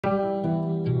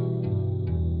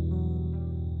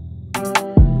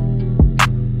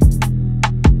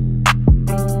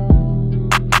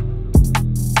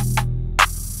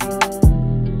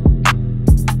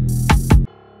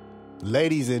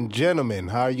Ladies and gentlemen,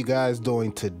 how are you guys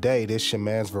doing today? This your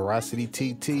man's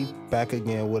VeracityTT back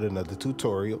again with another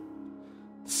tutorial.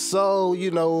 So,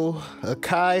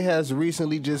 Akai has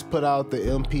recently just put out the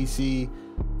MPC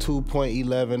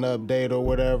 2.11 update or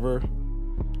whatever.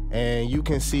 And you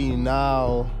can see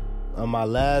now on my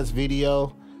last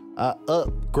video, I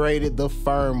upgraded the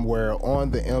firmware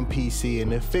on the MPC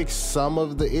and it fixed some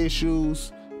of the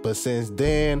issues. But since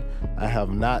then, I have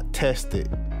not tested.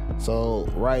 So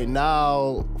right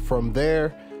now, from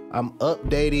there, I'm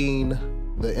updating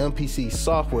the MPC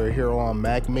software here on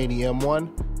Mac Mini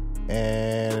M1.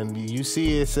 And you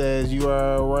see it says you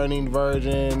are running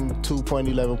version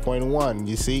 2.11.1,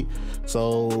 you see?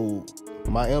 So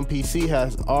my MPC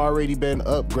has already been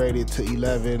upgraded to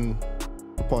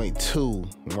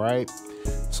 11.2, right?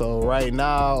 So right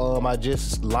now, I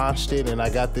just launched it and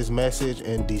I got this message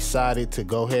and decided to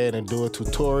go ahead and do a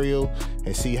tutorial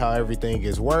and see how everything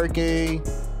is working,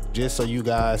 just so you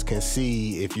guys can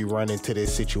see if you run into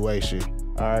this situation.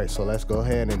 All right, so let's go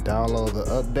ahead and download the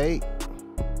update.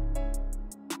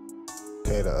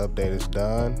 Okay, the update is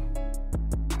done.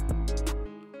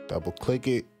 Double click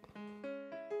it.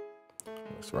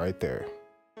 It's right there.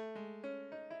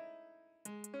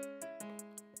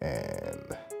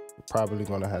 And probably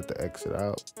gonna have to exit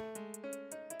out,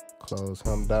 close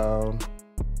him down.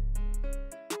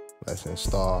 Let's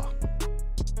install.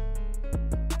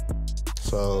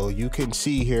 So you can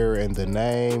see here in the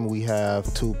name we have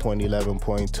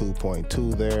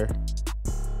 2.11.2.2 there.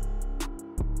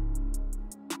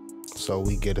 So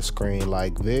we get a screen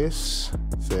like this.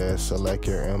 It says select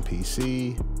your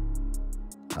MPC.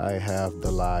 I have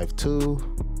the Live 2.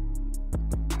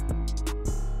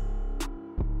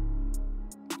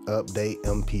 Update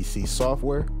MPC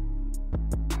software.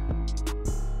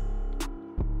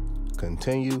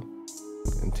 Continue,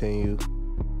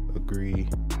 agree.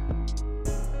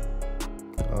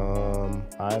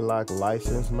 iLock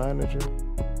license manager.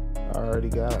 I already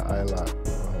got iLock.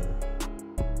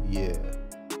 Yeah,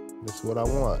 this is what I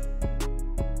want.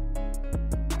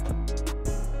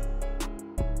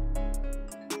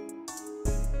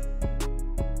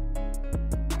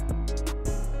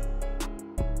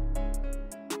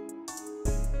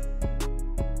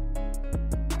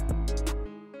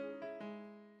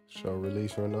 Show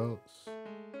release your notes.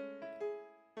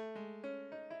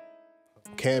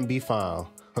 Can be found.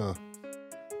 Huh.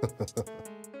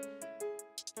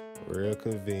 Real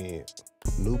convenient.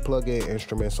 New plugin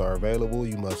instruments are available.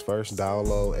 You must first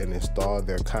download and install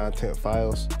their content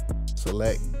files.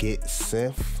 Select Get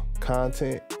Synth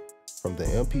content from the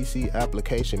MPC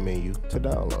application menu to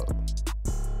download.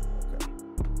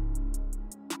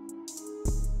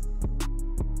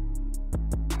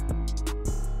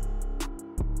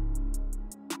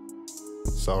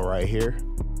 So right here,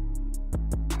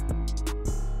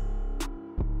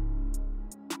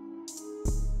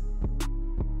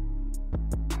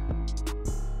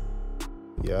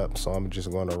 yep, so I'm just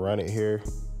going to run it here.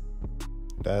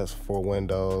 That's for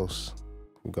Windows.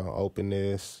 I'm going to open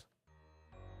this.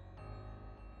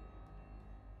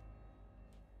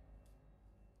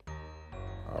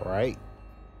 All right.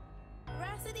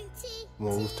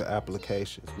 Move to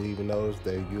applications. We even notice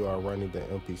that you are running the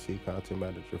MPC content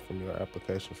manager from your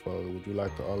applications folder. Would you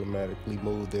like to automatically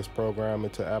move this program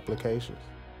into applications?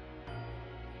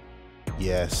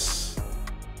 Yes.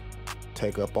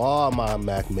 Take up all my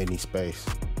Mac Mini space.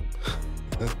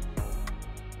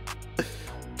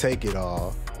 Take it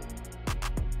all.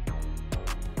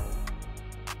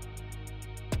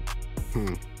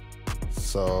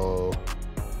 So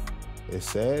it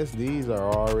says these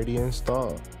are already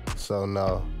installed. So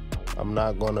no, I'm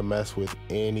not gonna mess with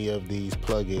any of these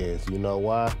plugins. You know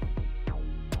why?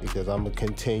 Because I'm gonna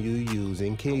continue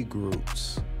using key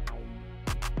groups.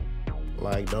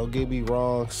 Like, don't get me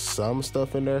wrong, some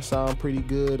stuff in there sound pretty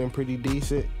good and pretty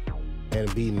decent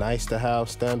and be nice to have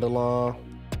standalone.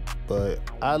 But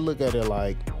I look at it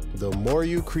like, the more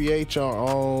you create your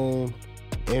own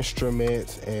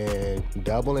instruments and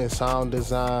double in sound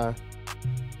design,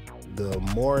 the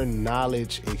more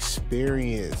knowledge,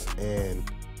 experience, and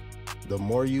the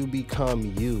more you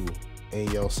become you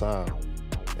in your sound.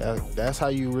 That's how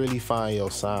you really find your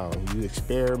sound. You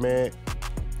experiment,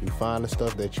 you find the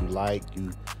stuff that you like,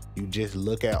 you just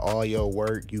look at all your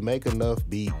work, you make enough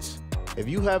beats. If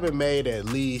you haven't made at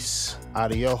least,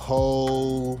 out of your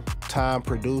whole time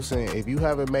producing, if you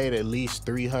haven't made at least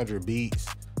 300 beats,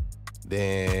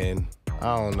 then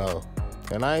I don't know.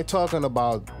 And I ain't talking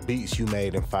about beats you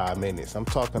made in 5 minutes. I'm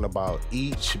talking about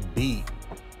each beat,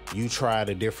 you tried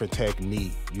a different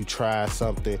technique. You try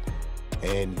something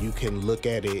and you can look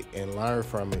at it and learn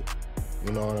from it.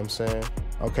 You know what I'm saying?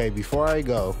 Okay, before I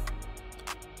go,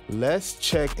 let's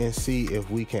check and see if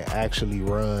we can actually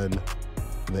run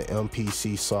the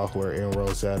MPC software in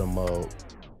Rosetta mode.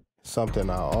 Something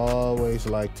I always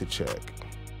like to check.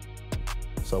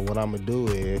 So what I'm gonna do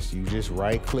is you just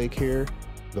right click here,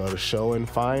 go to show in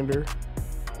finder.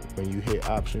 When you hit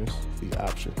options, see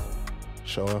options,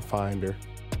 show in finder,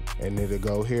 and it'll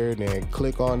go here, then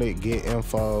click on it, get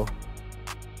info,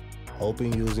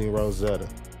 open using Rosetta.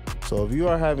 So if you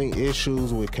are having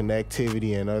issues with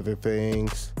connectivity and other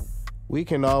things, we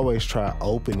can always try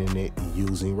opening it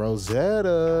using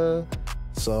Rosetta.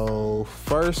 So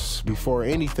first, before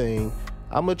anything,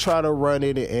 I'm gonna try to run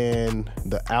it in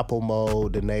the Apple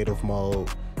mode, the native mode.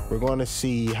 We're gonna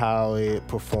see how it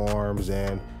performs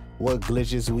and what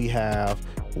glitches we have,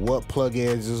 what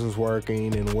plugins is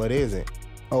working and what isn't.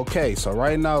 Okay, so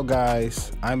right now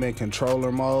guys, I'm in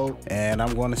controller mode and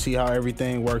I'm going to see how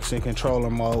everything works in controller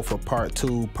mode for part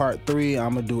 2. Part 3,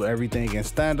 I'm gonna do everything in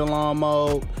standalone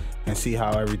mode and see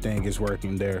how everything is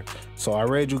working there. So I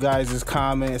read you guys'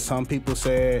 comments. Some people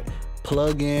said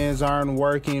plugins aren't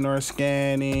working or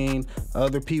scanning.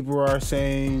 Other people are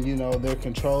saying, you know, their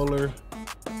controller.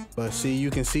 But see,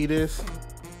 you can see this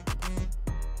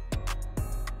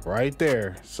right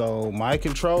there. So my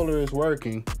controller is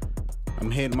working. I'm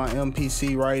hitting my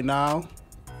MPC right now,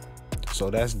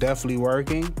 so that's definitely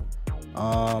working.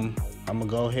 I'm gonna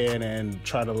go ahead and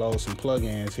try to load some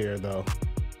plugins here though.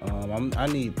 I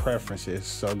need preferences,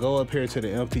 so go up here to the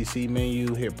MPC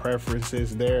menu, hit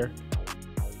preferences there,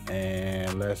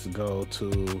 and let's go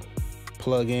to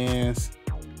plugins,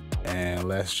 and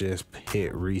let's just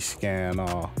hit rescan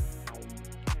all.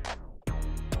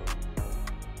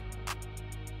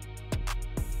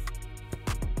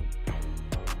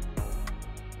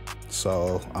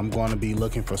 So I'm going to be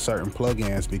looking for certain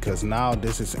plugins because now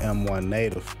this is M1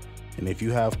 native. And if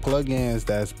you have plugins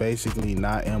that's basically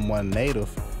not M1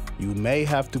 native, you may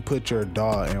have to put your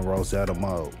DAW in Rosetta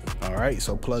mode. All right,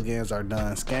 so plugins are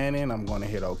done scanning. I'm going to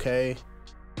hit OK.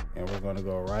 And we're going to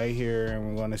go right here and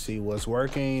we're going to see what's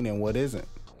working and what isn't.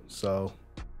 So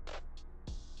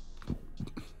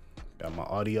got my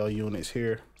audio units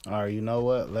here. All right, you know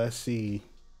what? Let's see.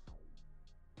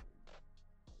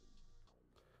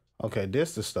 Okay, this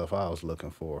is the stuff I was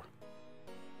looking for.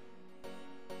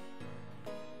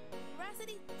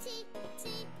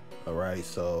 VeracityTT. All right,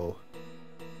 so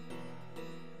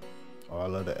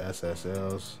all of the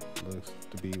SSLs looks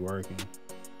to be working.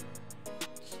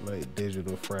 Slate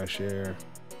Digital Fresh Air.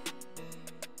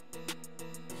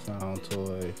 Sound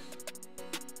Toys.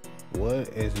 What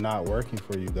is not working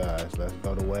for you guys? Let's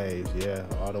go to Waves. Yeah,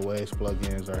 all the Waves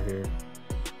plugins are here.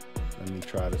 Let me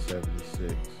try the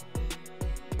 76.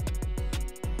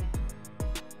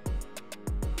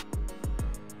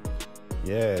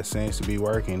 Yeah, it seems to be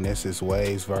working. This is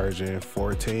Waves version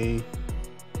 14.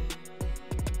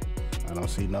 I don't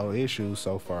see no issues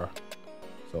so far.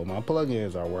 So my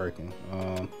plugins are working.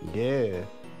 Yeah.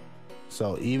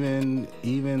 So even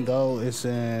though it's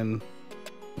in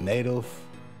native,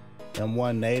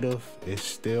 M1 native, it's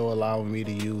still allowing me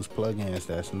to use plugins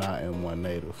that's not M1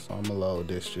 native. So I'm gonna load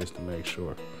this just to make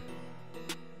sure.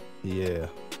 Yeah.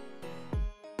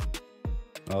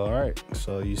 All right,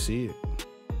 so you see it.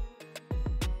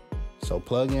 So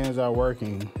plugins are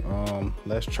working.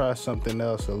 Let's try something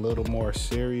else a little more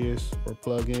serious for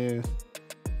plugins.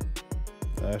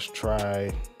 Let's try,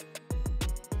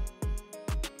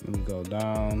 let me go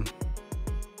down.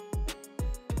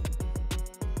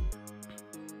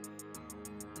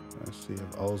 Let's see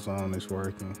if Ozone is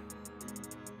working.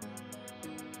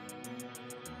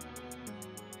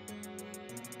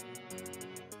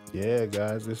 Yeah,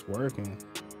 guys, it's working.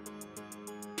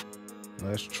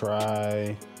 Let's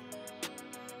try.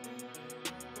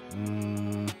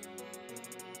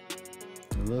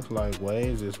 It looks like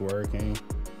Waves is working.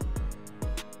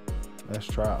 Let's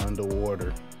try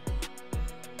Underwater.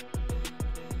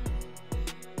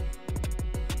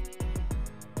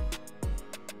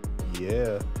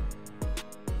 Yeah.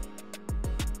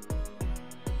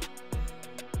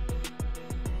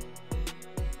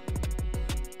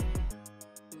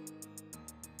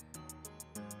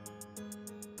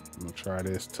 I'm gonna try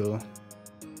this too.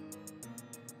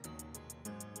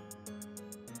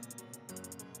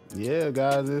 Yeah,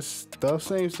 guys, this stuff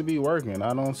seems to be working.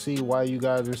 I don't see why you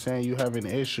guys are saying you having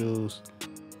issues.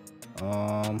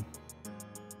 All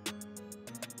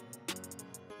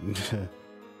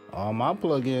my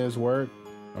plugins work.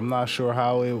 I'm not sure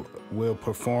how it will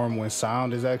perform when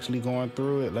sound is actually going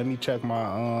through it. Let me check my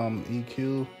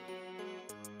EQ.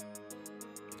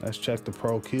 Let's check the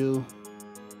Pro Q.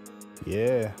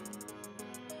 Yeah.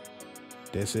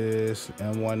 This is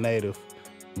M1 native,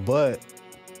 but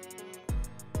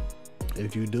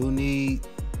If you do need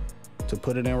to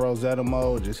put it in Rosetta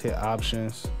mode, just hit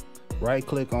options, right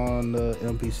click on the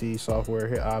MPC software,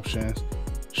 hit options,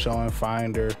 show in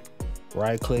finder,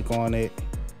 right click on it,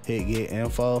 hit get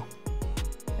info,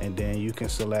 and then you can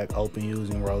select open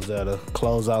using Rosetta,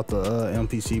 close out the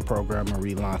MPC program and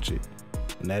relaunch it.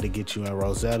 And that'll get you in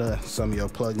Rosetta. Some of your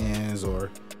plugins or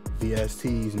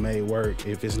VSTs may work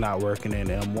if it's not working in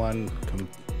M1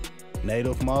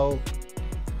 native mode.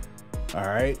 All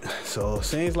right, so it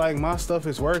seems like my stuff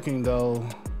is working though.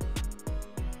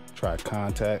 Try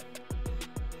contact.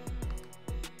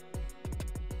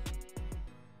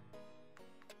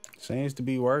 Seems to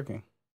be working.